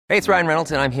Hey, it's Ryan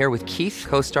Reynolds, and I'm here with Keith,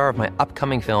 co-star of my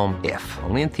upcoming film, If,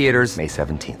 only in theaters May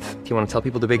 17th. Do you want to tell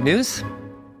people the big news?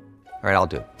 All right, I'll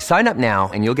do it. Sign up now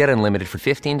and you'll get unlimited for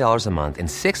 $15 a month and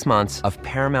 6 months of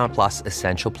Paramount Plus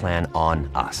Essential Plan on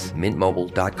us.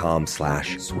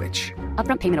 MintMobile.com/switch.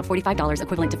 Upfront payment of $45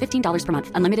 equivalent to $15 per month.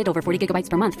 Unlimited over 40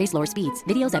 gigabytes per month. Face lower speeds.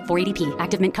 Videos at 480p.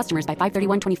 Active Mint customers by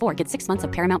 531.24 get 6 months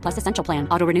of Paramount Plus Essential Plan.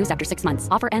 Auto renews after 6 months.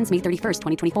 Offer ends May 31st,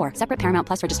 2024. Separate Paramount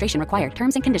Plus registration required.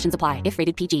 Terms and conditions apply if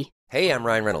rated PG. Hey, I'm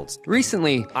Ryan Reynolds.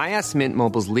 Recently, I asked Mint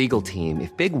Mobile's legal team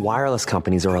if big wireless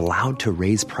companies are allowed to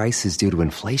raise prices due to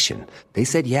inflation. They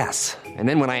said yes. And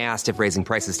then when I asked if raising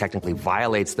prices technically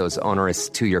violates those onerous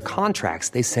 2-year contracts,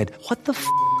 they said, "What the f***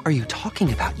 are you talking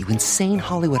about, you insane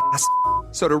Hollywood ass?"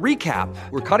 So to recap,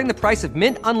 we're cutting the price of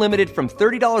Mint Unlimited from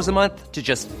 $30 a month to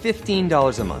just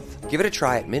 $15 a month. Give it a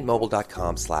try at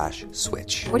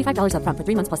mintmobile.com/switch. $45 upfront for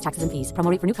 3 months plus taxes and fees. Promo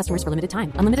rate for new customers for limited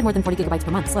time. Unlimited more than 40 gigabytes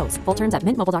per month. Slows full terms at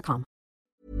mintmobile.com.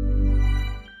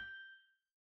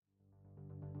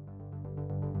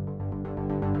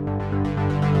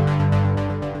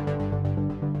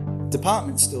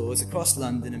 Department stores across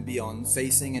London and beyond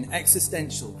facing an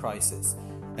existential crisis.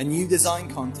 A new design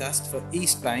contest for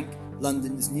East Bank,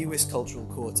 London's newest cultural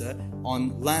quarter,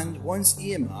 on land once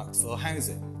earmarked for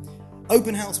housing.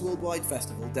 Open House Worldwide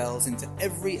Festival delves into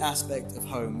every aspect of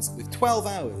homes with 12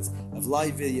 hours of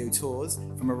live video tours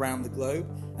from around the globe,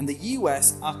 and the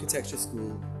US Architecture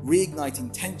School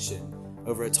reigniting tension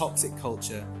over a toxic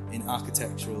culture in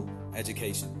architectural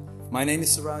education. My name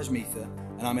is Suraj Mitha,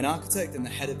 and I'm an architect and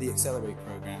the head of the Accelerate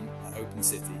program at Open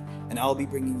City, and I'll be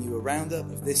bringing you a roundup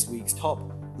of this week's top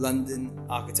London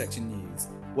architecture news.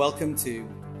 Welcome to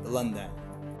The Lundown.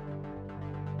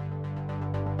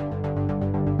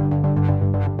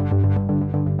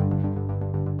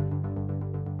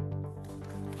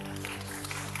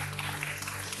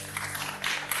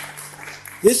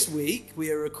 This week,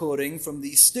 we are recording from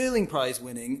the Stirling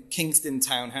Prize-winning Kingston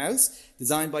Townhouse,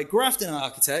 designed by Grafton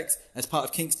Architects as part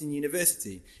of Kingston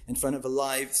University, in front of a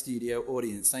live studio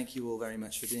audience. Thank you all very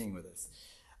much for being with us.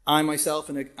 I myself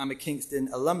am a Kingston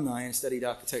alumni and studied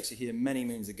architecture here many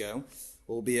moons ago,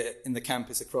 albeit in the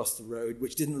campus across the road,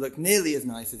 which didn't look nearly as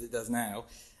nice as it does now.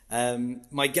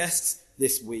 My guests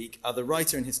this week are the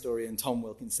writer and historian Tom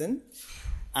Wilkinson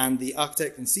and the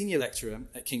architect and senior lecturer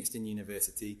at Kingston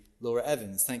University, Laura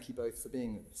Evans. Thank you both for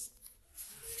being with us.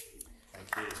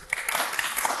 Thank you.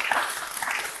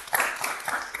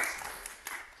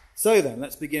 So then,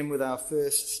 let's begin with our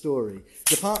first story.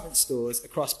 Department stores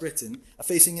across Britain are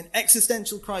facing an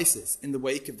existential crisis in the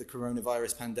wake of the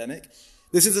coronavirus pandemic.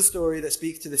 This is a story that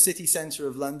speaks to the city centre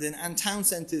of London and town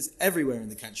centres everywhere in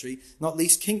the country, not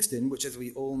least Kingston, which, as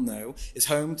we all know, is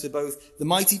home to both the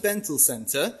mighty Bentle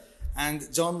Centre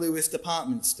and John Lewis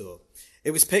Department Store. It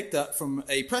was picked up from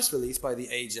a press release by the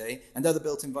AJ and other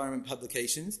built environment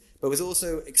publications, but was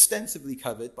also extensively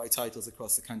covered by titles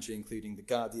across the country, including The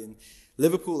Guardian,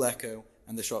 Liverpool Echo,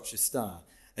 and the Shropshire Star.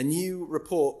 A new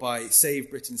report by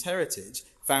Save Britain's Heritage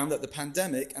found that the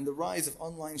pandemic and the rise of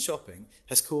online shopping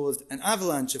has caused an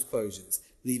avalanche of closures,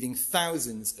 leaving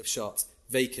thousands of shops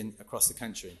vacant across the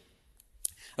country.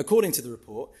 According to the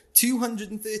report,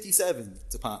 237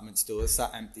 department stores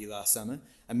sat empty last summer,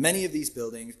 and many of these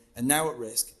buildings are now at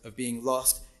risk of being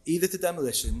lost either to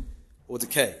demolition or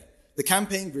decay. The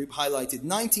campaign group highlighted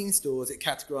 19 stores it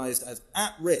categorised as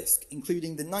at risk,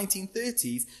 including the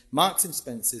 1930s Marks and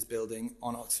Spencer's building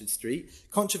on Oxford Street,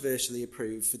 controversially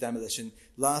approved for demolition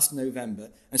last November,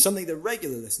 and something that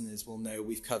regular listeners will know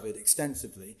we've covered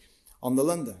extensively on the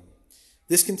Lundown.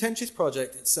 This contentious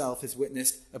project itself has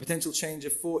witnessed a potential change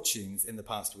of fortunes in the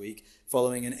past week,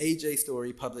 following an AJ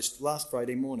story published last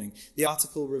Friday morning. The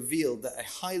article revealed that a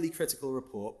highly critical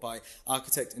report by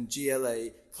architect and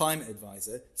GLA climate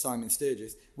advisor Simon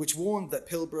Sturgis, which warned that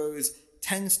Pilbro's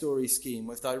 10-storey scheme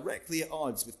was directly at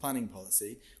odds with planning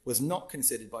policy, was not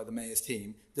considered by the mayor's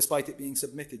team, despite it being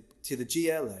submitted to the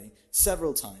GLA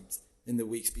several times in the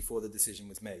weeks before the decision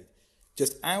was made.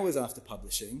 Just hours after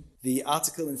publishing, the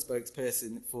article and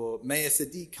spokesperson for Mayor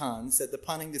Sadiq Khan said the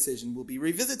planning decision will be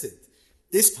revisited.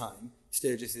 This time,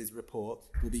 Sturgis's report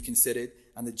will be considered,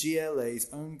 and the GLA's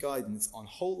own guidance on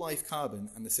whole life carbon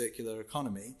and the circular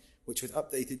economy, which was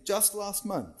updated just last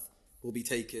month, will be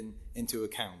taken into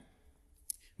account,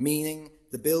 meaning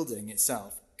the building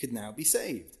itself could now be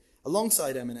saved.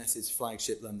 Alongside M&S's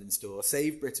flagship London store,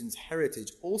 Save Britain's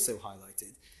Heritage also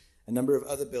highlighted a number of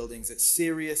other buildings at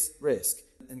serious risk,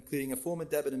 including a former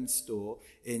Debenhams store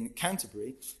in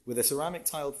Canterbury with a ceramic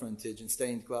tiled frontage and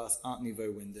stained glass Art Nouveau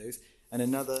windows, and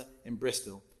another in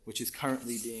Bristol, which is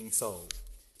currently being sold.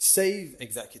 Save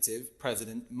Executive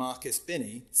President Marcus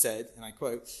Binney said, and I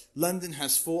quote, "London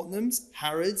has Fortnums,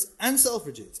 Harrods and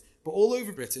Selfridges, but all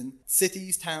over Britain,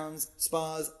 cities, towns,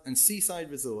 spas and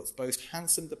seaside resorts boast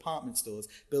handsome department stores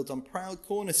built on proud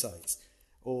corner sites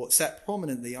or set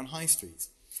prominently on high streets.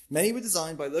 Many were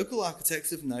designed by local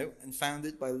architects of note and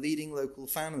founded by leading local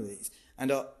families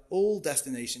and are all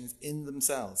destinations in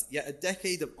themselves. Yet a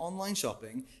decade of online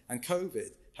shopping and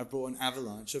COVID have brought an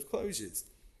avalanche of closures.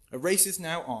 A race is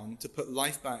now on to put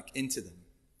life back into them.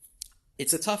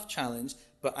 It's a tough challenge,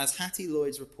 but as Hattie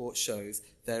Lloyd's report shows,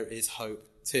 there is hope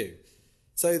too."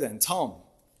 So then, Tom,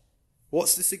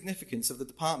 what's the significance of the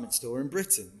department store in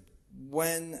Britain?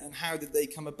 When and how did they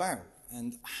come about?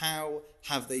 And how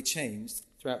have they changed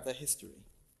throughout their history?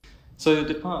 So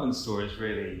the department store is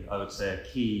really, I would say, a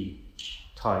key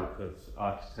type of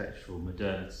architectural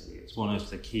modernity. It's one of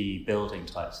the key building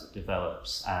types that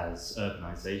develops as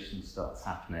urbanisation starts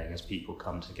happening, as people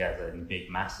come together in big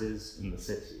masses in the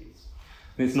cities.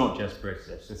 And it's not just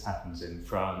British, this happens in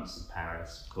France and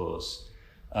Paris, of course,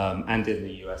 and in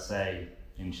the USA,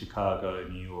 in Chicago,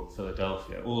 New York,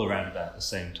 Philadelphia, all around about the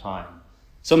same time.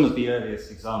 Some of the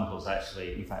earliest examples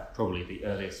actually, in fact, probably the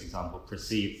earliest example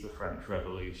precedes the French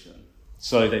Revolution.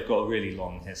 So they've got a really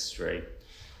long history.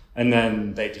 And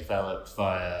then they developed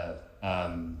via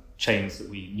chains that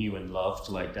we knew and loved,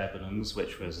 like Debenhams,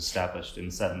 which was established in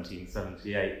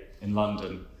 1778 in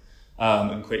London,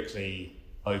 and quickly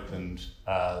opened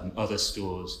other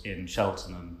stores in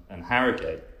Cheltenham and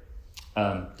Harrogate.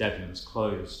 Debenhams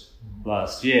closed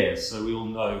last year, so we all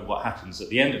know what happens at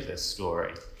the end of this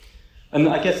story. And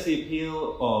I guess the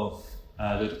appeal of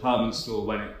the department store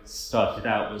when it started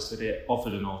out was that it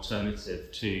offered an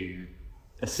alternative to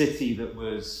a city that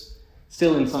was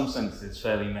still in some senses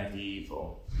fairly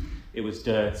medieval. It was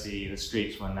dirty, the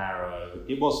streets were narrow,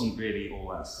 it wasn't really all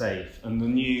that safe, and the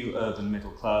new urban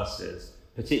middle classes,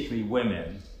 particularly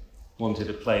women, wanted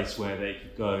a place where they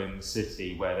could go in the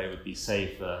city, where they would be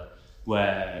safer,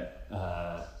 where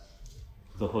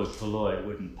the hoi polloi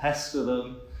wouldn't pester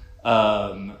them,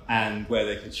 and where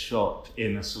they could shop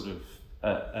in a sort of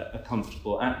a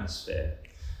comfortable atmosphere.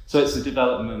 So it's the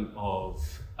development of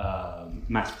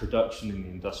mass production in the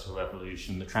Industrial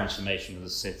Revolution, the transformation of the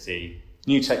city,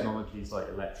 new technologies like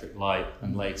electric light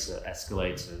and later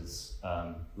escalators,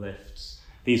 lifts.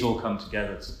 These all come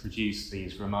together to produce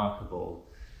these remarkable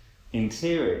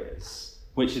interiors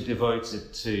which are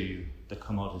devoted to the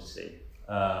commodity.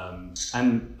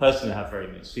 And personally I have very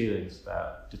mixed feelings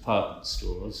about department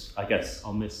stores. I guess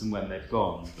I'll miss them when they've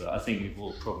gone, but I think we've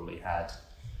all probably had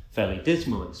fairly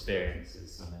dismal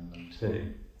experiences in them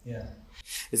too. Yeah.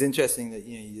 It's interesting that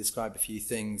you describe a few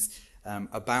things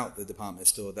about the department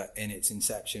store that in its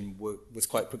inception was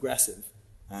quite progressive,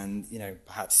 and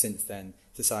perhaps since then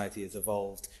society has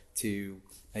evolved to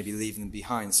maybe leave them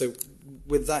behind. So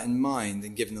with that in mind,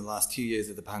 and given the last 2 years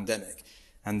of the pandemic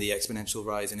and the exponential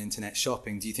rise in internet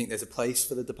shopping, do you think there's a place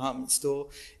for the department store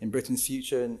in Britain's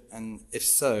future? And if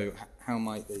so, how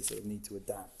might they sort of need to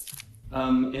adapt?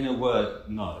 In a word,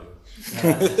 no.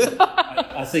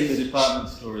 I think the department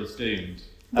store is doomed.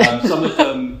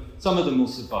 Some of them will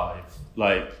survive,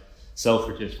 like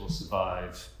Selfridges will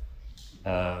survive,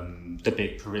 the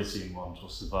big Parisian ones will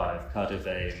survive, Cardiff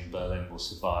in Berlin will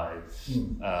survive,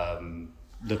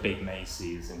 the big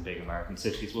Macy's in big American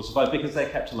cities will survive because they're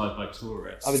kept alive by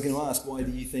tourists. I was going to ask, why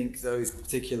do you think those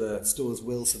particular stores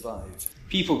will survive?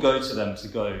 People go to them to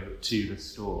go to the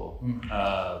store,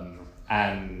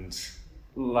 and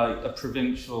like a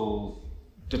provincial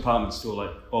department store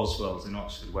like Boswell's in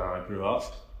Oxford, where I grew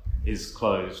up, is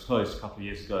closed a couple of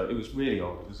years ago. It was really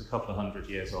old. It was a couple of 100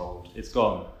 years old. It's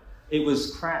gone. It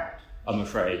was crap, I'm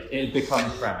afraid. It had become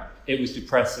crap. It was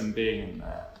depressing being in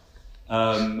there.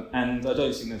 And I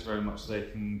don't think there's very much they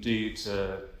can do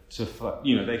to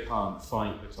they can't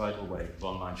fight the tidal wave of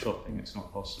online shopping. It's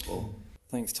not possible.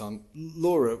 Thanks, Tom.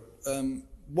 Laura,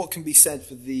 what can be said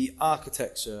for the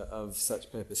architecture of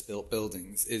such purpose-built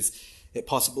buildings? Is it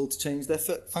possible to change their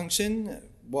function?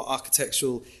 What are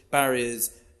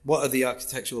the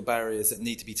architectural barriers that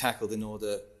need to be tackled in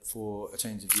order for a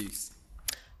change of use?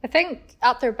 I think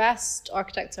at their best,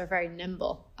 architects are very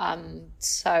nimble.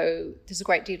 So there's a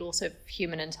great deal also of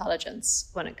human intelligence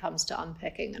when it comes to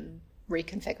unpicking and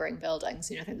reconfiguring buildings.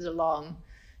 I think there's a long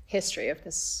history of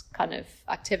this kind of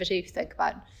activity. If you think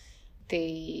about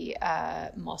the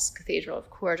Mosque Cathedral of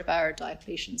Cordoba or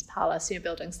Diocletian's Palace,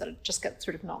 buildings that just get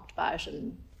sort of knocked about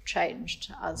and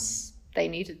changed as they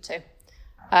needed to.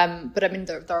 But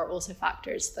there are also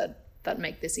factors that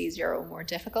make this easier or more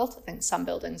difficult. I think some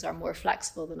buildings are more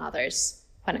flexible than others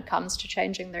when it comes to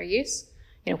changing their use.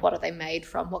 what are they made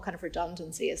from? What kind of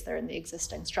redundancy is there in the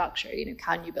existing structure?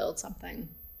 Can you build something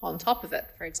on top of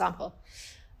it, for example?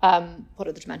 What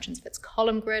are the dimensions of its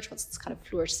column grid? What's its kind of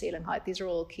floor to ceiling height? These are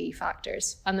all key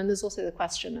factors. And then there's also the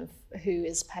question of who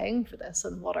is paying for this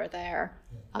and what are their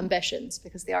ambitions,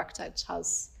 because the architect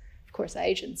has, of course,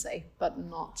 agency, but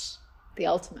not the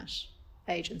ultimate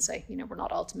agency. We're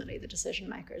not ultimately the decision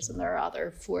makers, and there are other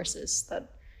forces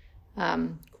that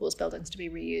cause buildings to be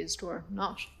reused or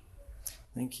not.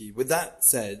 Thank you. With that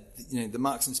said, the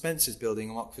Marks and Spencer's building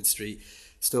on Oxford Street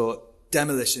store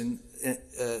demolition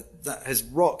that has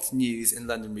rocked news in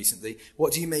London recently.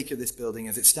 What do you make of this building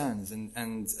as it stands?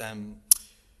 And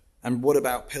what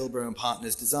about Pilbrow and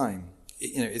Partners design?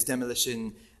 Is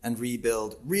demolition and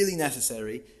rebuild really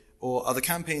necessary, or are the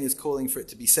campaigners calling for it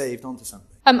to be saved onto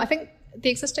something? I think the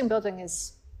existing building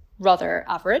is rather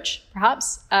average,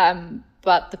 perhaps,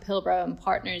 but the Pilbrow and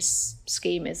Partners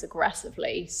scheme is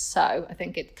aggressively so. I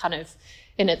think it kind of,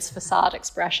 in its facade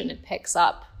expression, it picks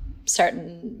up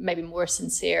certain maybe more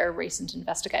sincere recent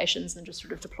investigations and just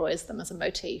sort of deploys them as a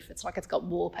motif. It's like it's got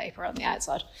wallpaper on the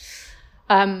outside.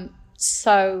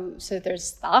 So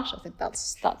there's that. I think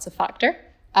that's a factor.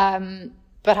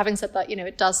 But having said that,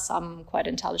 it does some quite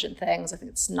intelligent things. I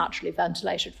think it's naturally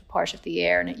ventilated for part of the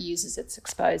year, and it uses its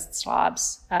exposed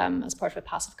slabs as part of a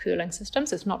passive cooling system.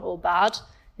 So it's not all bad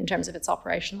in terms of its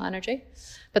operational energy.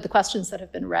 But the questions that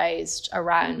have been raised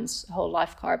around whole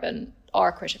life carbon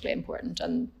are critically important,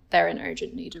 and they're in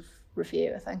urgent need of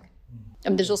review, I think.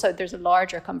 And there's a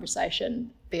larger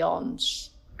conversation beyond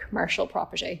commercial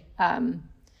property.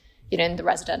 In the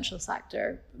residential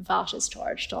sector, VAT is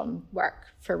charged on work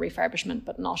for refurbishment,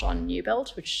 but not on new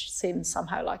build, which seems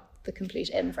somehow like the complete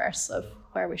inverse of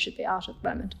where we should be at the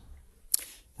moment.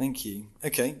 Thank you.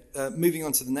 Okay, moving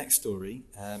on to the next story.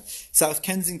 South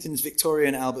Kensington's Victoria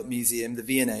and Albert Museum, the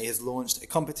V&A, has launched a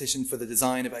competition for the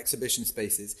design of exhibition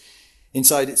spaces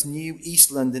inside its new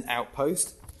East London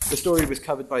outpost. The story was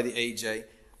covered by the AJ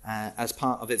as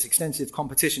part of its extensive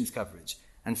competitions coverage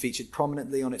and featured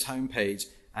prominently on its homepage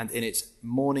and in its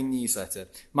morning newsletter,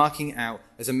 marking it out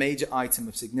as a major item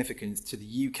of significance to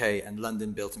the UK and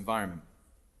London built environment.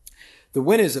 The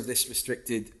winners of this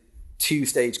restricted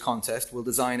two-stage contest will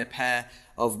design a pair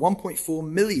of 1.4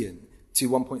 million to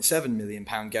 1.7 million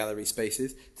pound gallery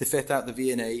spaces to fit out the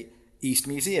V&A East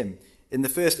Museum, in the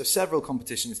first of several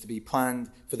competitions to be planned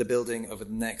for the building over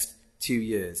the next 2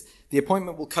 years. The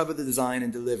appointment will cover the design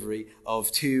and delivery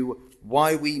of 2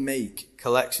 Why We Make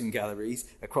collection galleries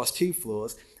across 2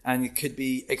 floors, and it could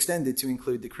be extended to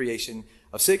include the creation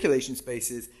of circulation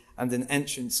spaces and an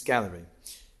entrance gallery.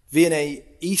 V&A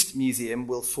East Museum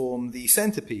will form the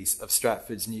centrepiece of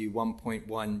Stratford's new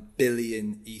 1.1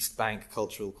 billion East Bank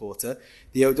Cultural Quarter.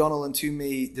 The O'Donnell and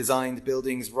Toomey designed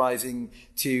buildings rising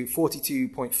to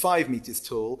 42.5 metres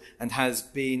tall and has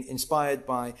been inspired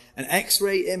by an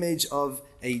X-ray image of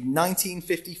a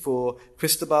 1954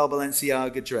 Cristobal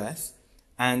Balenciaga dress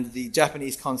and the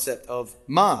Japanese concept of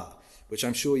Ma, which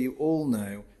I'm sure you all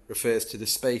know refers to the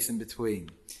space in between.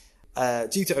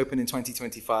 Due to open in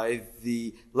 2025,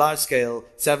 the large-scale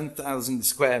 7,000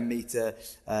 square metre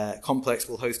complex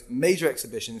will host major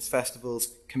exhibitions, festivals,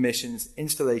 commissions,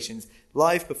 installations,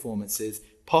 live performances,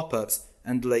 pop-ups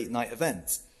and late-night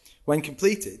events. When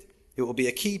completed, it will be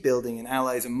a key building in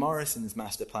Allies and Morrison's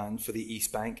master plan for the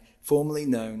East Bank, formerly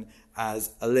known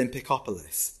as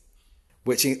Olympicopolis,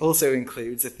 which also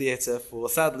includes a theatre for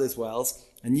Sadler's Wells,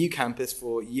 a new campus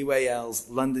for UAL's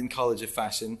London College of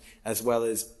Fashion, as well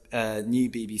as new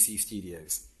BBC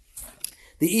studios.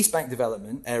 The East Bank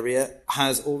development area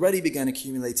has already begun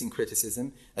accumulating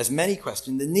criticism, as many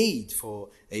question the need for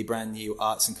a brand new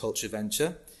arts and culture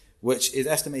venture, which is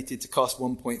estimated to cost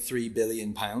 £1.3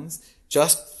 billion,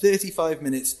 just 35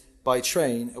 minutes by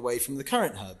train away from the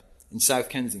current hub in South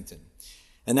Kensington.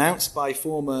 Announced by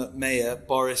former Mayor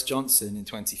Boris Johnson in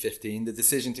 2015, the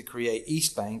decision to create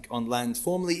East Bank on land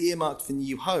formerly earmarked for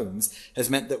new homes has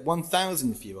meant that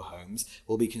 1,000 fewer homes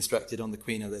will be constructed on the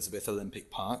Queen Elizabeth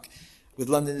Olympic Park, with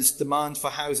London's demand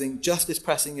for housing just as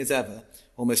pressing as ever,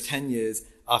 almost 10 years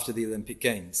after the Olympic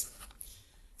Games.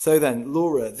 So then,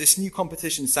 Laura, this new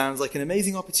competition sounds like an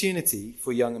amazing opportunity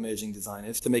for young emerging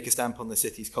designers to make a stamp on the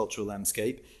city's cultural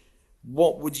landscape.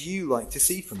 What would you like to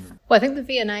see from them? Well, I think the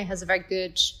V&A has a very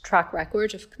good track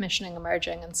record of commissioning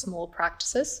emerging and small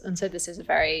practices. And so this is a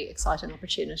very exciting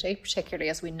opportunity, particularly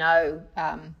as we know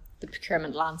the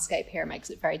procurement landscape here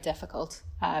makes it very difficult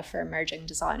for emerging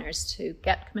designers to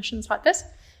get commissions like this.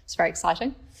 It's very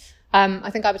exciting.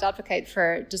 I think I would advocate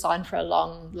for design for a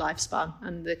long lifespan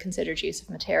and the considered use of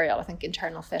material. I think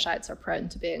internal fit-outs are prone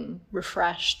to being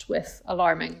refreshed with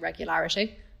alarming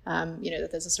regularity. That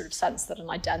there's a sort of sense that an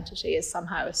identity is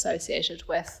somehow associated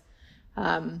with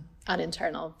an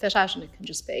internal fit out, and it can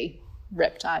just be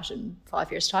ripped out in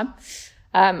 5 years' time.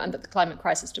 And that the climate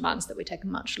crisis demands that we take a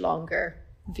much longer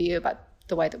view about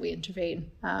the way that we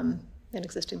intervene in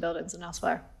existing buildings and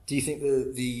elsewhere. Do you think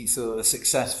the sort of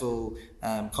successful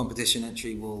competition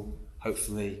entry will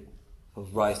hopefully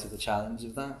rise to the challenge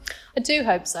of that? I do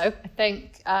hope so. I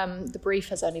think the brief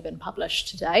has only been published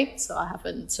today, so I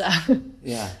haven't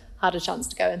had a chance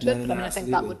to go into it. But I think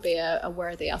that would be a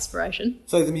worthy aspiration.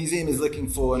 So the museum is looking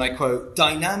for, and I quote,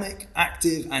 dynamic,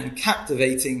 active and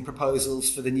captivating proposals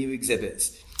for the new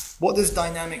exhibits. What does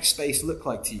dynamic space look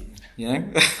like to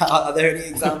you? Are there any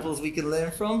examples we can learn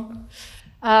from?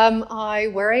 I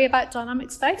worry about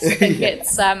dynamic space. I think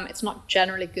it's not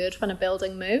generally good when a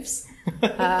building moves.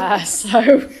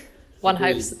 So one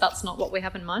hopes that that's not what we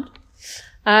have in mind.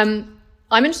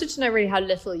 I'm interested to know really how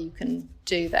little you can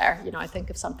do there. I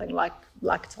think of something like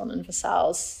Lacaton and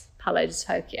Vassale's Palais de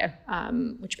Tokyo,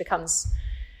 which becomes,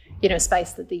 a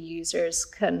space that the users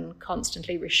can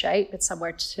constantly reshape. It's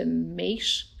somewhere to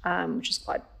meet, which is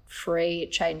quite free.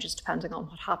 It changes depending on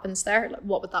what happens there.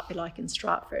 What would that be like in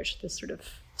Stratford? This sort of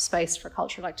space for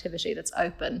cultural activity that's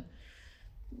open,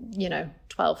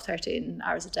 12, 13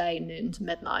 hours a day, noon to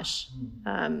midnight,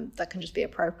 that can just be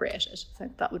appropriated. I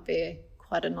think that would be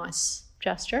quite a nice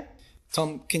gesture.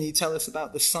 Tom, can you tell us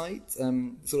about the site,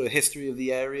 sort of history of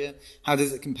the area? How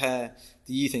does it compare,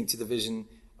 do you think, to the vision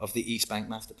of the East Bank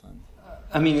master plan?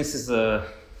 I mean, it's a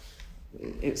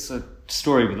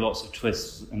story with lots of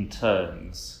twists and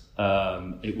turns.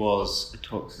 It was a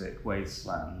toxic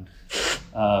wasteland.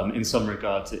 In some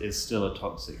regards, it is still a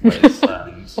toxic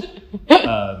wasteland,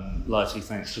 largely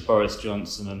thanks to Boris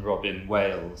Johnson and Robin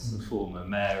Wales, the former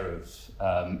mayor of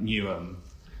Newham,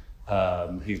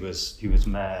 who was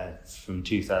mayor from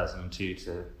 2002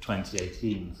 to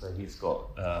 2018. So he's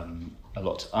got a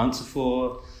lot to answer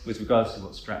for with regards to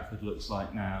what Stratford looks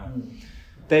like now.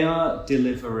 They are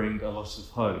delivering a lot of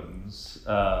homes.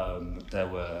 There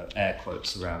were air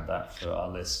quotes around that for our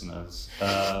listeners.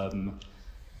 And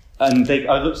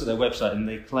I looked at their website and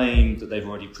they claimed that they've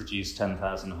already produced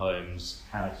 10,000 homes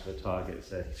out of a target of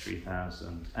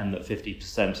 33,000, and that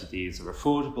 50% of these are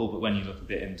affordable. But when you look a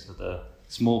bit into the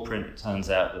small print, it turns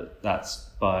out that that's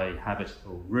by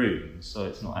habitable rooms, so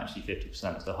it's not actually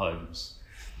 50% of the homes.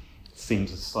 It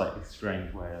seems a slightly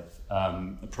strange way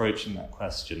of approaching that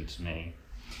question to me.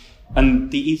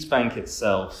 And the East Bank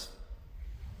itself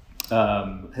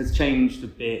has changed a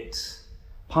bit,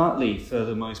 partly for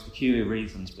the most peculiar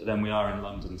reasons, but then we are in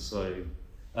London, so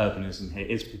urbanism here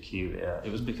is peculiar.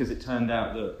 It was because it turned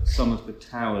out that some of the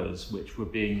towers which were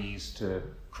being used to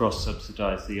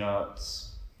cross-subsidise the arts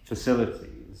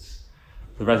facilities,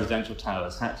 the residential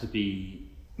towers, had to be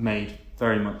made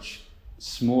very much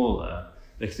smaller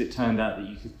because it turned out that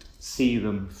you could see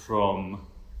them from,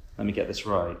 let me get this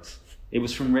right, it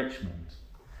was from Richmond.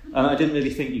 And I didn't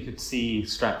really think you could see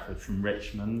Stratford from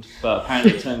Richmond, but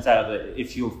apparently it turns out that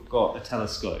if you've got a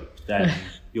telescope, then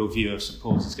your view of St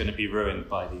Paul's is going to be ruined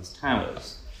by these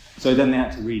towers. So then they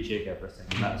had to rejig everything,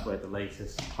 and that's where the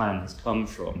latest plan has come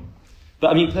from.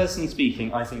 But I mean, personally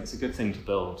speaking, I think it's a good thing to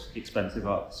build expensive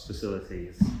arts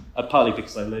facilities, partly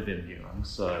because I live in Newham,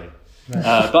 so...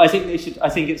 but I think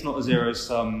it's not a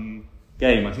zero-sum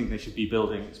game. I think they should be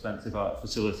building expensive art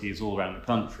facilities all around the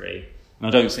country. And I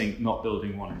don't think not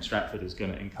building one in Stratford is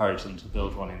going to encourage them to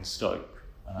build one in Stoke.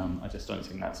 I just don't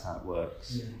think that's how it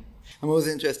works. Yeah. I'm always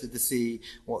interested to see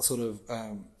what sort of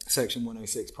Section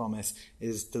 106 promise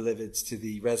is delivered to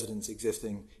the residents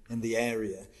existing in the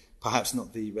area. Perhaps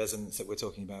not the residents that we're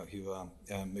talking about who are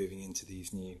moving into these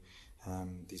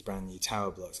brand new tower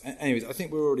blocks. Anyways, I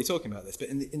think we're already talking about this, but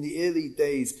in the early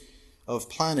days of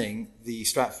planning the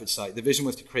Stratford site, the vision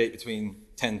was to create between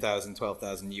 10,000,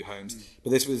 12,000 new homes, but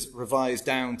this was revised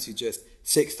down to just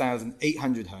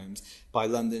 6,800 homes by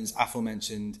London's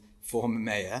aforementioned former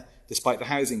mayor, despite the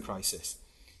housing crisis.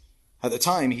 At the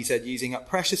time, he said using up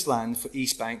precious land for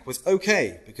East Bank was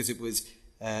okay because it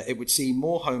would see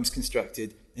more homes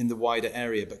constructed in the wider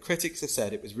area, but critics have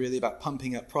said it was really about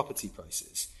pumping up property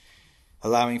prices,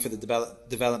 allowing for the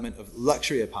development of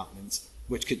luxury apartments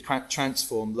which could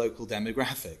transform local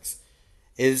demographics.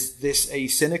 Is this a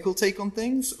cynical take on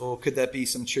things, or could there be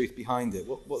some truth behind it?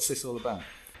 What's this all about?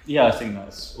 Yeah, I think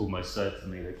that's almost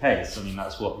certainly the case. I mean,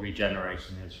 that's what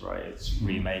regeneration is, right? It's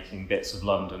remaking bits of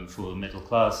London for the middle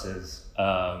classes.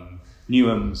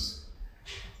 Newham's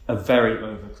a very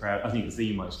overcrowded, I think it's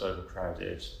the most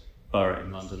overcrowded borough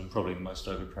in London and probably the most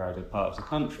overcrowded part of the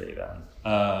country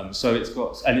then. So it's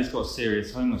got a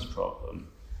serious homeless problem.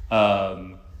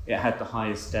 it had the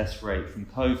highest death rate from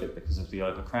COVID because of the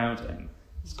overcrowding.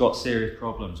 It's got serious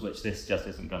problems which this just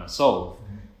isn't going to solve.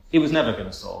 It was never going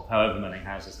to solve however many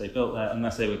houses they built there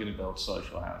unless they were going to build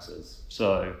social houses.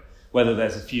 So whether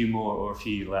there's a few more or a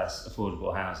few less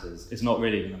affordable houses, it's not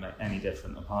really going to make any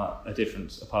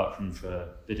difference apart from for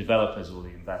the developers or the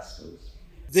investors.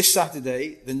 This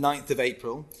Saturday, the 9th of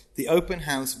April, the Open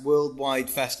House Worldwide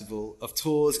Festival of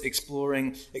Tours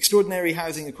exploring extraordinary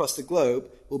housing across the globe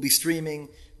will be streaming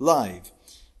live.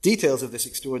 Details of this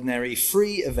extraordinary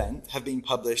free event have been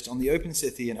published on the Open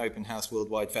City and Open House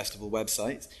Worldwide Festival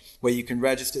website, where you can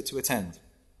register to attend.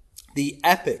 The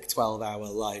epic 12-hour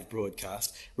live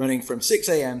broadcast, running from 6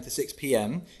 a.m. to 6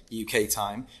 p.m. UK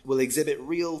time, will exhibit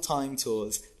real-time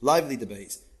tours, lively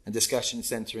debates, and discussions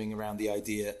centering around the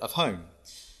idea of home.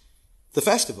 The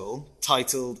festival,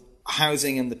 titled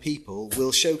Housing and the People,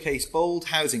 will showcase bold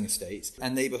housing estates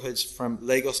and neighbourhoods from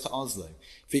Lagos to Oslo,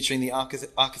 featuring the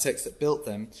architects that built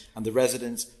them and the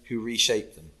residents who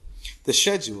reshaped them. The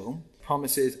schedule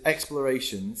promises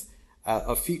explorations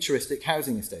of futuristic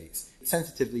housing estates,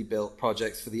 sensitively built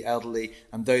projects for the elderly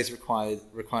and those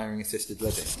requiring assisted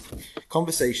living.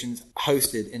 Conversations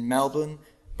hosted in Melbourne,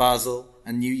 Basel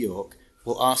and New York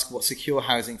will ask what secure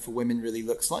housing for women really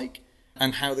looks like,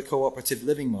 and how the cooperative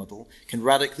living model can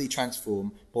radically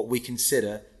transform what we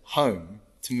consider home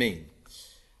to mean.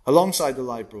 Alongside the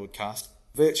live broadcast,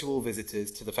 virtual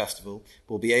visitors to the festival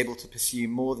will be able to pursue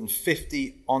more than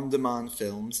 50 on-demand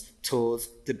films, tours,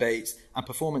 debates, and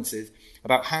performances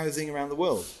about housing around the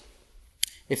world.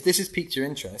 If this has piqued your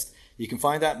interest, you can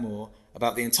find out more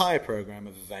about the entire programme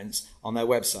of events on their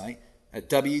website at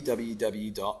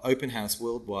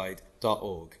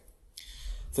www.openhouseworldwide.org.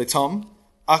 So, Tom,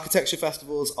 architecture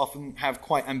festivals often have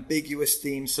quite ambiguous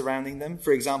themes surrounding them.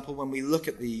 For example, when we look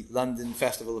at the London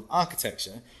Festival of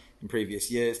Architecture in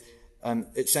previous years,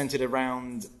 it's centred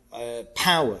around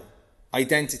power,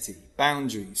 identity,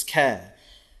 boundaries, care.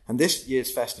 And this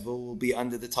year's festival will be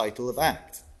under the title of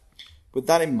ACT. With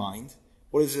that in mind,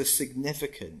 what is the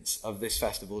significance of this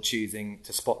festival choosing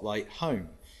to spotlight home,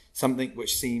 something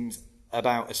which seems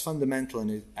about as fundamental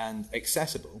and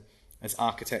accessible as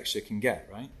architecture can get,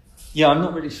 right? Yeah, I'm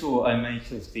not really sure what I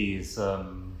make of these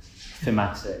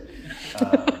thematic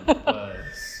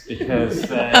words,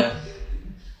 because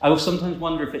I will sometimes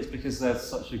wonder if it's because there's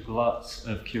such a glut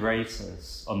of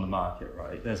curators on the market,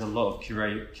 right? There's a lot of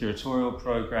curatorial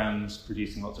programs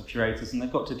producing lots of curators, and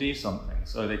they've got to do something,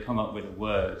 so they come up with a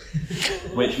word,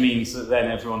 which means that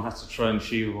then everyone has to try and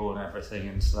shoehorn everything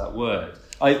into that word.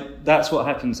 That's what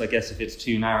happens, I guess, if it's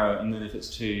too narrow, and then if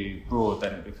it's too broad,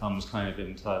 then it becomes kind of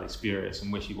entirely spurious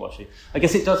and wishy-washy. I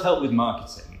guess it does help with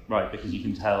marketing, right? Because you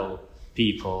can tell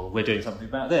people we're doing something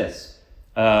about this,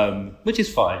 which is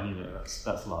fine, you know,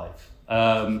 that's life.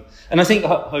 And I think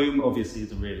home obviously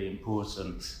is a really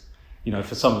important, you know,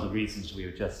 for some of the reasons we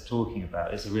were just talking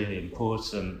about, it's a really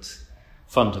important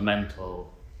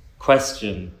fundamental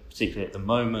question, particularly at the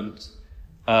moment.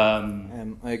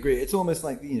 I agree. It's almost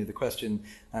like, you know, the question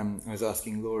I was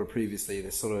asking Laura previously,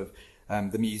 this sort of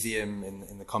the museum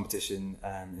in the competition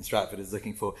in Stratford is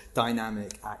looking for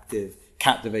dynamic, active,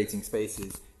 captivating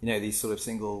spaces. You know, these sort of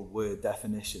single word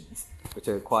definitions, which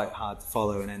are quite hard to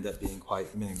follow and end up being quite,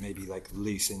 you know, maybe like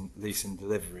loose in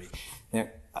delivery. You know,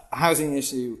 housing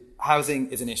is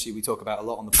an issue we talk about a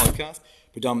lot on the podcast,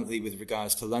 predominantly with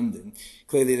regards to London.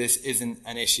 Clearly, this isn't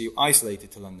an issue isolated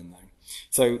to London, though.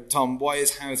 So, Tom, why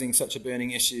is housing such a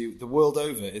burning issue the world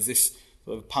over? Is this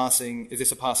a passing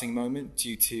moment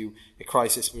due to a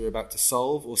crisis we're about to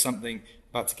solve, or something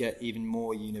about to get even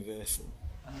more universal?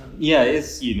 Yeah, it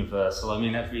is universal. I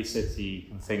mean, every city you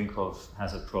can think of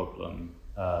has a problem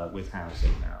with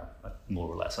housing now, more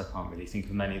or less. I can't really think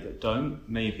of many that don't.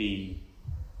 Maybe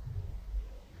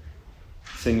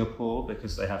Singapore,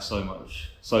 because they have so much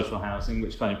social housing,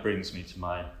 which kind of brings me to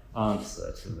my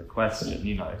answer to the question.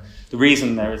 You know, the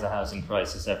reason there is a housing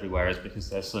crisis everywhere is because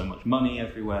there's so much money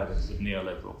everywhere because of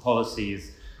neoliberal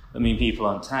policies. I mean, people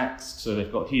aren't taxed, so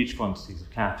they've got huge quantities of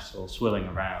capital swilling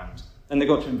around, and they've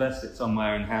got to invest it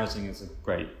somewhere, and housing is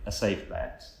a safe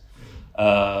bet.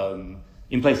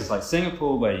 In places like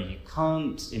Singapore, where you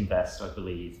can't invest, I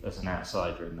believe, as an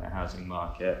outsider in their housing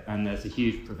market, and there's a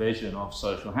huge provision of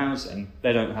social housing,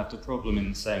 they don't have the problem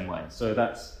in the same way. So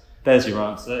there's your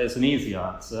answer. It's an easy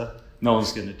answer. No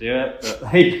one's going to do it, but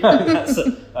there you go. That's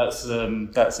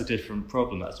a different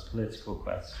problem. That's a political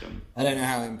question. I don't know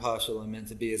how impartial I'm meant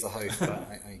to be as a host, but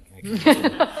I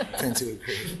tend to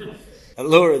agree.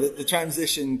 Laura, the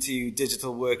transition to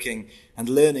digital working and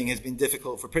learning has been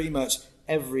difficult for pretty much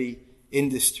every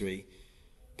industry,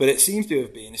 but it seems to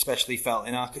have been especially felt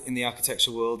in the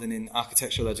architectural world and in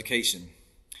architectural education.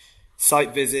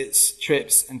 Site visits,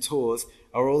 trips and tours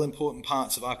are all important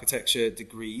parts of architecture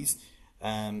degrees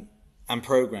and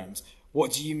programs.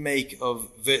 What do you make of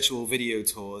virtual video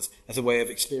tours as a way of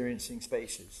experiencing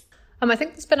spaces? I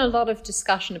think there's been a lot of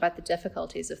discussion about the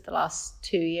difficulties of the last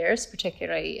 2 years,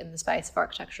 particularly in the space of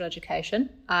architectural education.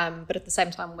 But at the same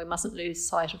time, we mustn't lose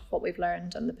sight of what we've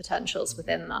learned and the potentials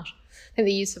within that. I think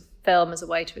the use of film as a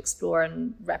way to explore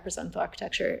and represent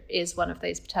architecture is one of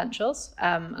these potentials.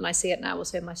 And I see it now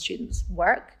also in my students'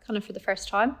 work, kind of for the first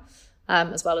time,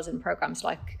 as well as in programs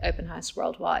like Open House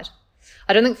Worldwide.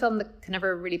 I don't think film can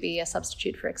ever really be a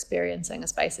substitute for experiencing a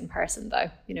space in person,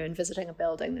 though. In visiting a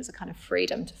building, there's a kind of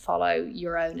freedom to follow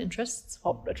your own interests.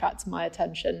 What attracts my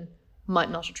attention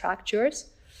might not attract yours.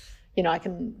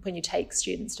 When you take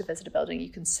students to visit a building,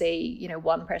 you can see,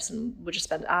 one person would just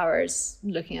spend hours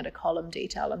looking at a column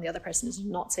detail and the other person is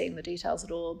not seeing the details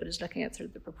at all, but is looking at sort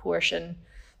of the proportion,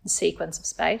 the sequence of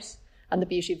space. And the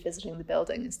beauty of visiting the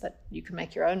building is that you can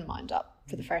make your own mind up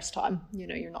for the first time.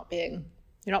 You're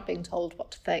not being told what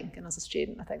to think. And as a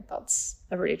student, I think that's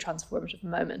a really transformative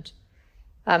moment.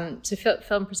 So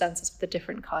film presents us with a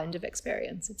different kind of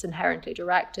experience. It's inherently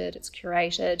directed, it's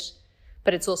curated,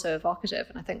 but it's also evocative.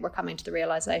 And I think we're coming to the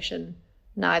realization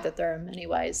now that there are many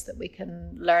ways that we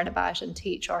can learn about and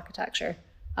teach architecture.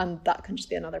 And that can just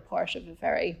be another part of a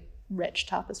very rich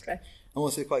tapestry. I'm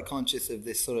also quite conscious of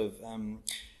this sort of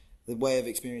the way of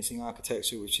experiencing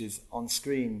architecture, which is on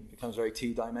screen, becomes very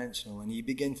two-dimensional, and you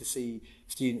begin to see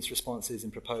students' responses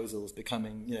and proposals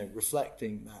becoming,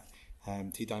 reflecting that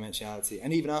two-dimensionality.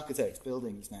 And even architects,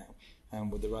 buildings now,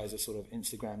 with the rise of sort of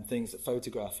Instagram, things that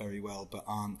photograph very well but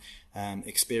aren't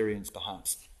experienced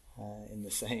perhaps in the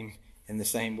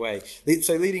same way.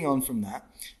 So leading on from that,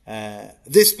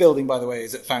 this building, by the way,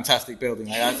 is a fantastic building.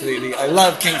 I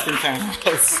love Kingston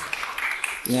Townhouse.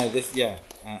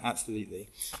 Absolutely.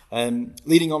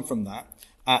 Leading on from that,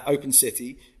 at Open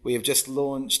City, we have just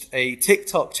launched a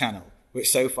TikTok channel, which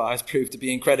so far has proved to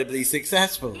be incredibly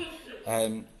successful.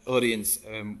 Audience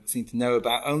seem to know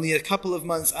about. Only a couple of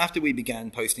months after we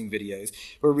began posting videos,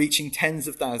 we're reaching tens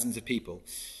of thousands of people.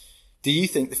 Do you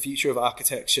think the future of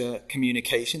architecture,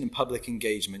 communication and public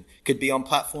engagement could be on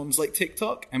platforms like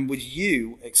TikTok? And would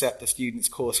you accept a student's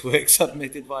coursework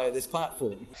submitted via this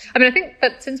platform? I think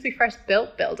that since we first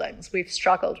built buildings, we've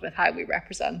struggled with how we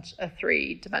represent a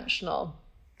three-dimensional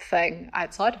thing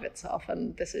outside of itself.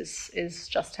 And this is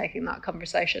just taking that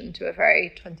conversation to a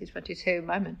very 2022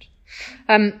 moment.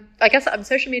 I guess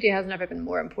social media has never been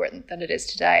more important than it is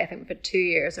today. I think we've had 2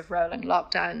 years of rolling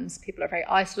lockdowns. People are very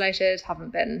isolated, haven't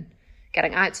been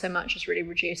getting out so much, is really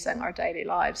reducing our daily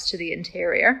lives to the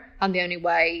interior. And the only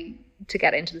way to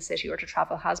get into the city or to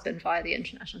travel has been via the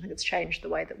internet. I think it's changed the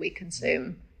way that we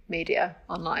consume media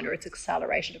online, or it's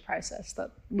accelerated a process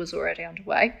that was already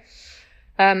underway.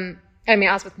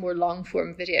 As with more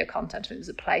long-form video content, there's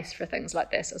a place for things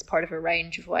like this as part of a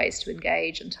range of ways to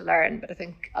engage and to learn. But I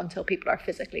think until people are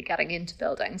physically getting into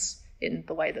buildings in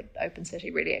the way that Open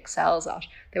City really excels at,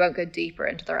 they won't go deeper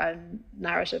into their own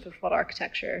narrative of what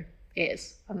architecture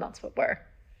is. And that's what we're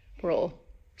all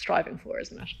striving for,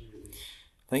 isn't it?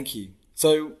 Thank you.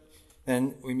 So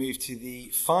then we move to the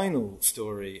final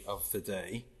story of the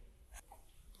day.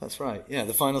 That's right. Yeah,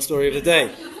 the final story of the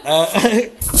day.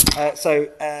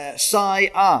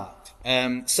 SCI-Arc,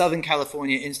 Southern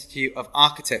California Institute of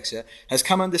Architecture, has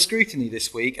come under scrutiny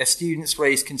this week as students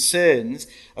raised concerns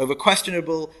over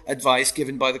questionable advice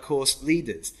given by the course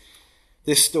leaders.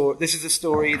 This is a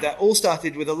story that all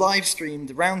started with a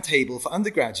live-streamed roundtable for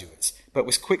undergraduates, but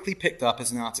was quickly picked up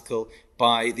as an article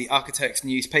by the Architects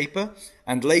newspaper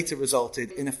and later resulted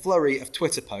in a flurry of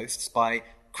Twitter posts by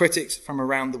critics from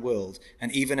around the world,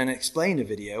 and even an explainer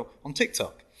video on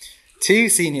TikTok. 2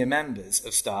 senior members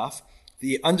of staff,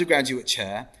 the undergraduate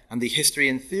chair and the history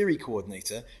and theory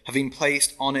coordinator, have been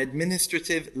placed on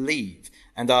administrative leave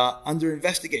and are under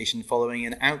investigation following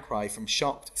an outcry from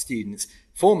shocked students,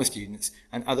 former students,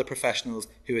 and other professionals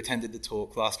who attended the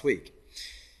talk last week.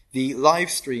 The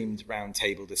live-streamed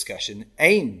roundtable discussion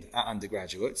aimed at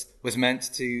undergraduates was meant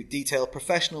to detail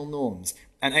professional norms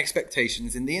and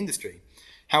expectations in the industry.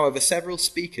 However, several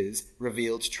speakers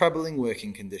revealed troubling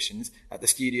working conditions at the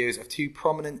studios of 2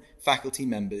 prominent faculty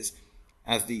members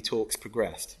as the talks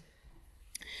progressed.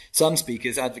 Some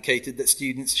speakers advocated that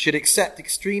students should accept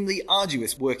extremely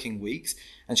arduous working weeks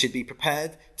and should be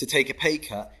prepared to take a pay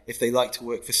cut if they like to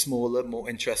work for smaller, more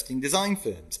interesting design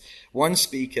firms. One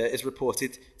speaker is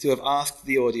reported to have asked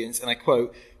the audience, and I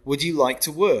quote, "Would you like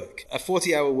to work a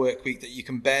 40-hour work week that you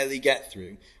can barely get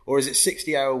through, or is it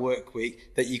 60-hour work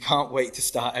week that you can't wait to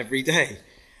start every day?"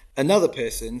 Another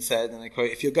person said, and I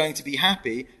quote, "If you're going to be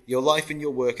happy, your life and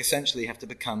your work essentially have to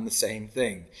become the same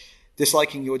thing.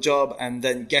 Disliking your job and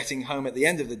then getting home at the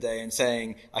end of the day and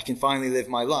saying, I can finally live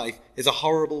my life, is a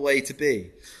horrible way to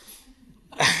be."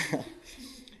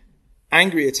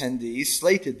 Angry attendees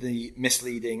slated the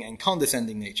misleading and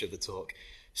condescending nature of the talk,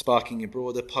 sparking a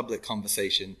broader public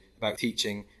conversation about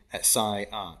teaching at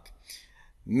SciArc.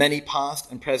 Many past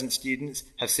and present students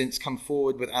have since come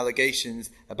forward with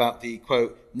allegations about the,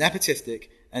 quote, "nepotistic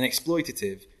and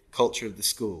exploitative culture of the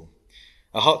school."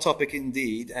 A hot topic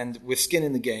indeed, and with skin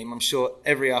in the game, I'm sure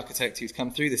every architect who's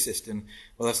come through the system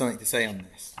will have something to say on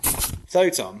this. So,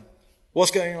 Tom,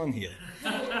 what's going on here?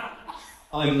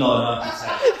 I'm not an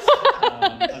architect.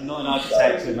 I'm not an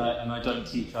architect, and I don't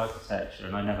teach architecture,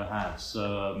 and I never have.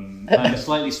 So I'm a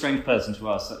slightly strange person to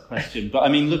ask that question. But I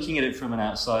mean, looking at it from an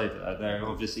outsider, there are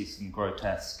obviously some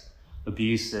grotesque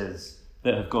abuses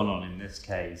that have gone on in this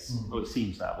case. Well, it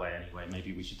seems that way anyway.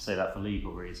 Maybe we should say that for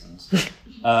legal reasons.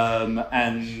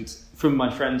 And from my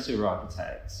friends who are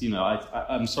architects,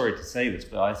 I'm sorry to say this,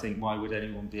 but I think, why would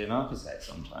anyone be an architect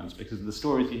sometimes? Because of the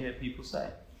stories you hear people say.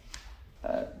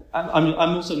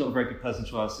 I'm also not a very good person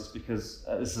to ask this because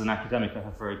this is an academic. I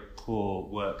have very poor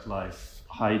work-life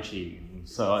hygiene,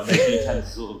 so they do tend to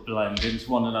sort of blend into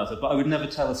one another. But I would never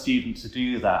tell a student to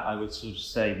do that. I would sort of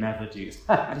say, never do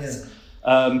that. Yeah.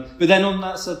 But then on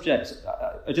that subject,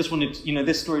 I just wanted to,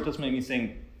 this story does make me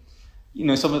think,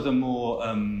 some of the more,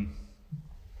 I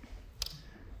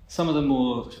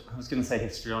was going to say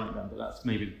histrionic then, but that's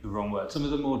maybe the wrong word. Some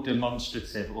of the more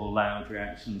demonstrative or loud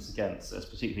reactions against us,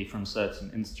 particularly from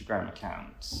certain Instagram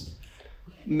accounts,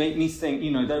 make me think,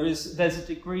 there's a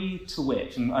degree to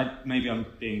which, and maybe I'm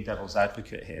being devil's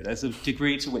advocate here, there's a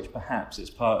degree to which perhaps it's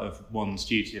part of one's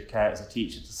duty of care as a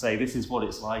teacher to say, this is what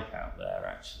it's like out there,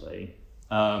 actually.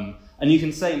 And you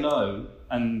can say no,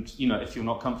 and, if you're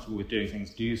not comfortable with doing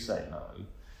things, do say no.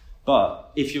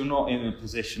 But if you're not in a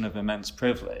position of immense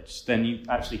privilege, then you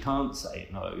actually can't say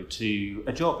no to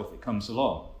a job if it comes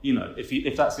along.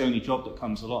 If that's the only job that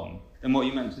comes along, then what are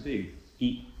you meant to do?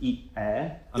 Eat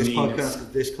air? This podcast is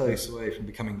this close away from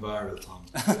becoming viral, Tom.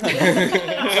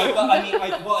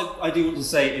 What I do want to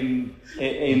say in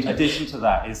addition to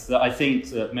that is that I think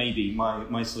that maybe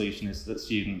my solution is that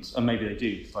students, and maybe they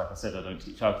do, because like I said, I don't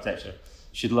teach architecture,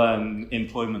 should learn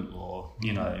employment law,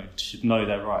 should know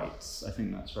their rights. I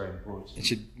think that's very important. It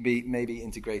should be maybe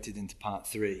integrated into part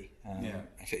 3,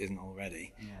 if it isn't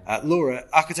already. Yeah. Laura,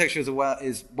 architecture is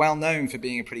well known for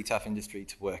being a pretty tough industry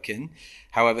to work in.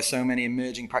 However, so many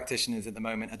emerging practitioners at the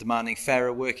moment are demanding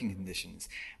fairer working conditions,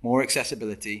 more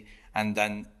accessibility, and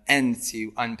an end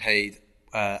to unpaid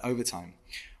overtime.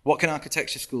 What can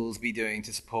architecture schools be doing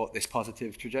to support this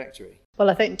positive trajectory? Well,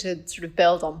 I think to sort of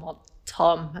build on what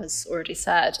Tom has already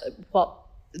said, what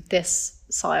this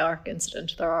SciArc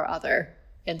incident, there are other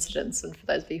incidents, and for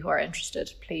those of you who are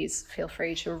interested, please feel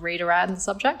free to read around the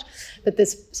subject. But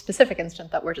this specific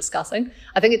incident that we're discussing,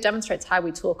 I think it demonstrates how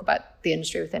we talk about the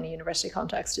industry within a university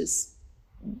context is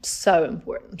so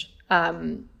important.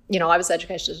 I was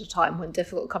educated at a time when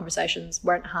difficult conversations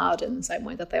weren't had in the same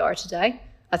way that they are today.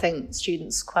 I think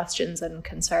students' questions and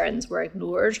concerns were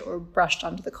ignored or brushed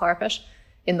under the carpet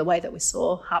in the way that we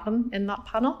saw happen in that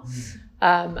panel.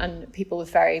 And people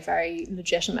with very, very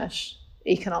legitimate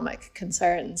economic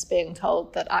concerns being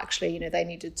told that actually, they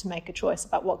needed to make a choice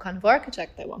about what kind of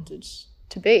architect they wanted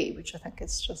to be, which I think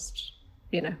is just,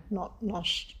 not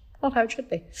how it should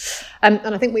be. And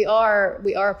I think we are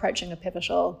approaching a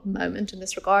pivotal moment in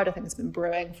this regard. I think it's been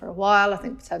brewing for a while. I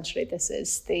think potentially this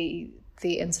is the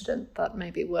incident that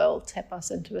maybe will tip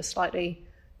us into a slightly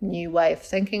new way of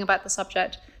thinking about the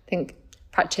subject. I think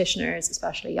practitioners,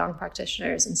 especially young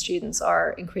practitioners and students,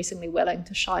 are increasingly willing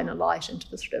to shine a light into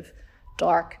the sort of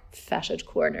dark, fetid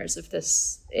corners of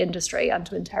this industry and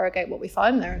to interrogate what we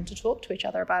find there and to talk to each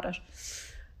other about it.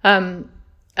 And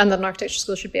that an architecture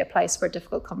school should be a place where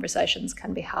difficult conversations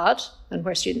can be had and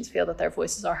where students feel that their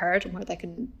voices are heard and where they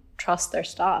can trust their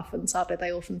staff. And sadly,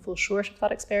 they often fall short of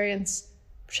that experience,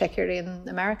 particularly in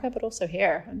America, but also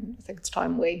here. And I think it's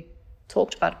time we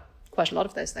talked about quite a lot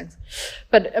of those things.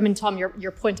 But Tom,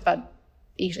 your point about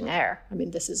eating air,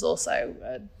 this is also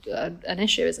an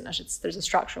issue, isn't it? There's a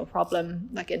structural problem.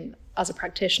 As a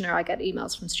practitioner, I get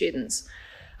emails from students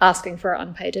asking for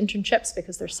unpaid internships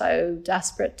because they're so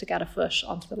desperate to get a foot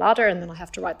onto the ladder, and then I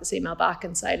have to write this email back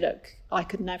and say, look, I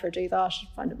could never do that. I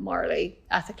find it morally,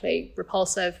 ethically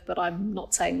repulsive, but I'm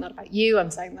not saying that about you. I'm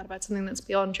saying that about something that's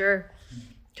beyond your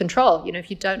control.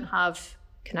 If you don't have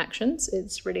connections,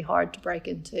 it's really hard to break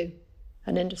into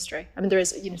an industry. There is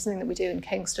something that we do in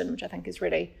Kingston, which I think is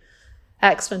really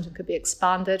excellent and could be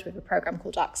expanded. We have a program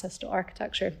called Access to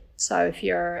Architecture. So if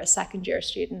you're a second year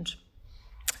student,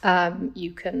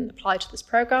 you can apply to this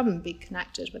program and be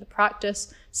connected with a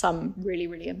practice, some really,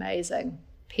 really amazing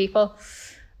people.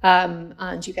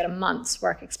 And you get a month's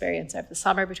work experience over the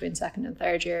summer between second and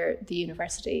third year. The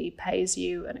university pays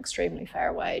you an extremely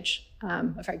fair wage,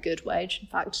 a very good wage, in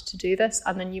fact, to do this.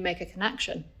 And then you make a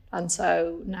connection. And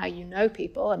so now you know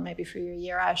people, and maybe for your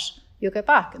year out, you'll go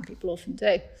back, and people often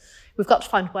do. We've got to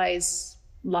find ways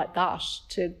like that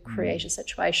to create a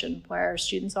situation where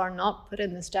students are not put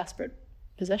in this desperate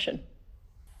position.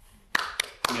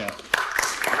 Yeah.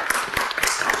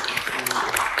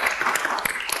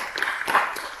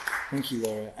 Thank you,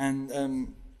 Laura.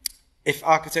 And if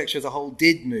architecture as a whole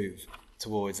did move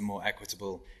towards a more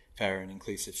equitable, fair and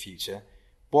inclusive future,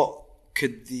 what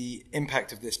could the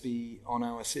impact of this be on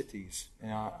our cities in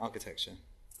our architecture?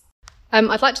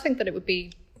 I'd like to think that it would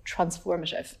be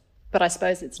transformative, but I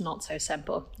suppose it's not so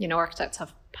simple. You know, architects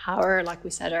have power, like we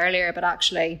said earlier, but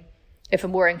actually, if a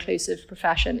more inclusive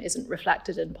profession isn't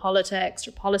reflected in politics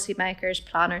or policymakers,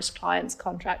 planners, clients,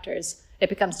 contractors, it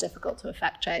becomes difficult to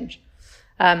affect change.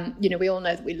 You know, we all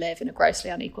know that we live in a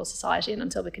grossly unequal society, and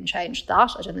until we can change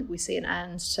that, I don't think we see an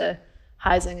end to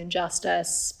housing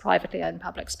injustice, privately owned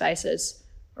public spaces,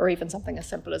 or even something as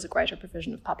simple as a greater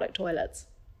provision of public toilets.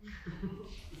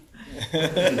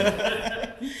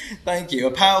 Thank you.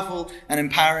 A powerful and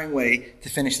empowering way to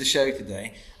finish the show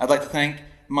today. I'd like to thank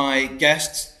my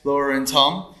guests, Laura and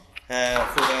Tom, for their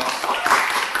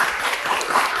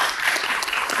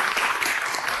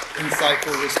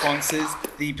insightful responses.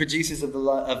 The producers of the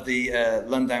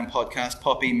Lundown podcast,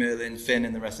 Poppy, Merlin, Finn,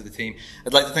 and the rest of the team.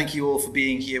 I'd like to thank you all for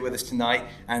being here with us tonight,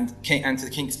 and to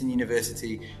Kingston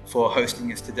University for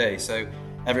hosting us today. So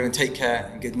everyone take care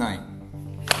and good night.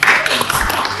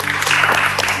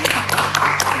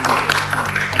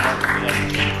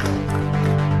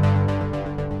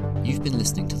 You've been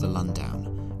listening to The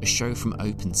Lundown, a show from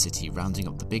Open City rounding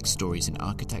up the big stories in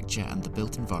architecture and the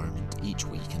built environment each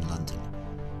week in London.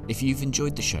 If you've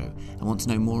enjoyed the show and want to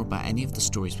know more about any of the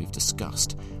stories we've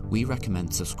discussed, we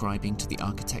recommend subscribing to The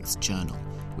Architect's Journal,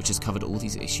 which has covered all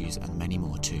these issues and many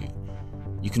more too.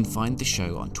 You can find the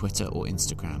show on Twitter or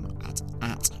Instagram at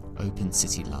Open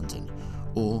City London,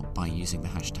 or by using the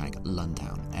hashtag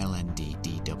Lundown,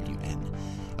 LNDDWN.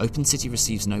 Open City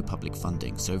receives no public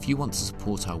funding, so if you want to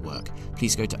support our work,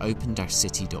 please go to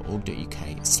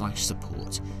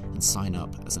open-city.org.uk/support and sign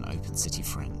up as an Open City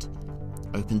friend.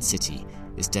 Open City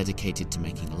is dedicated to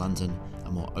making London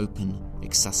a more open,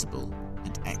 accessible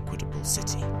and equitable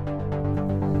city.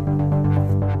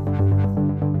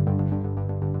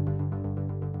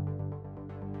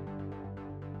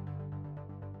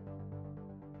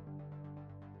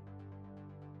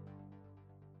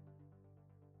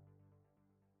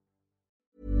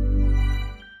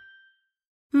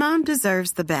 Mom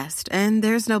deserves the best, and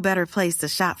there's no better place to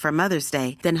shop for Mother's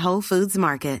Day than Whole Foods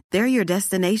Market. They're your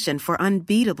destination for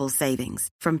unbeatable savings,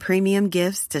 from premium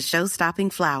gifts to show-stopping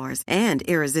flowers and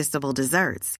irresistible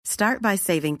desserts. Start by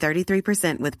saving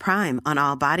 33% with Prime on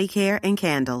all body care and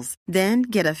candles. Then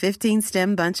get a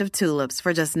 15-stem bunch of tulips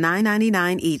for just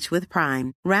 $9.99 each with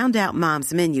Prime. Round out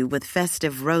Mom's menu with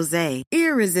festive rosé,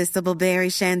 irresistible berry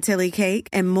chantilly cake,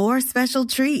 and more special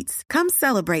treats. Come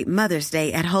celebrate Mother's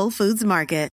Day at Whole Foods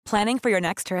Market. Planning for your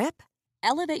next trip?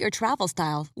 Elevate your travel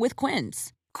style with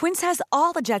Quince. Quince has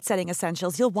all the jet-setting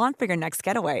essentials you'll want for your next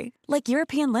getaway, like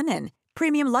European linen,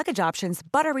 premium luggage options,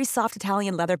 buttery soft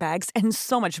Italian leather bags, and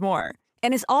so much more.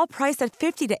 And is all priced at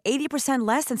 50 to 80%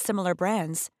 less than similar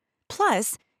brands.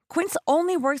 Plus, Quince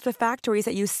only works with factories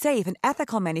that use safe and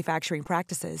ethical manufacturing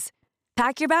practices.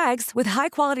 Pack your bags with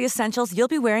high-quality essentials you'll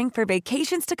be wearing for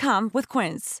vacations to come with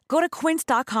Quince. Go to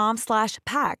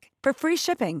quince.com/pack for free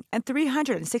shipping and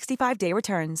 365-day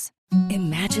returns.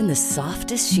 Imagine the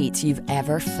softest sheets you've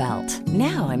ever felt.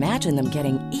 Now imagine them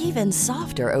getting even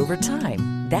softer over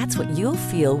time. That's what you'll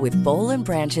feel with Boll &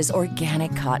 Branch's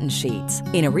organic cotton sheets.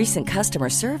 In a recent customer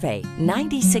survey,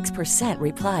 96%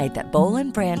 replied that Boll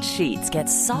 & Branch sheets get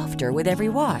softer with every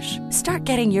wash. Start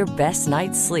getting your best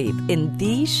night's sleep in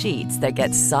these sheets that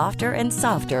get softer and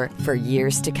softer for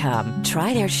years to come.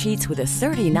 Try their sheets with a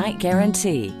 30-night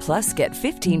guarantee. Plus, get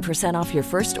 15% off your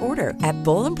first order at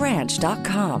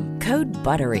bollandbranch.com. Code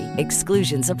BUTTERY.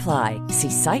 Exclusions apply. See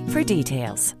site for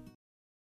details.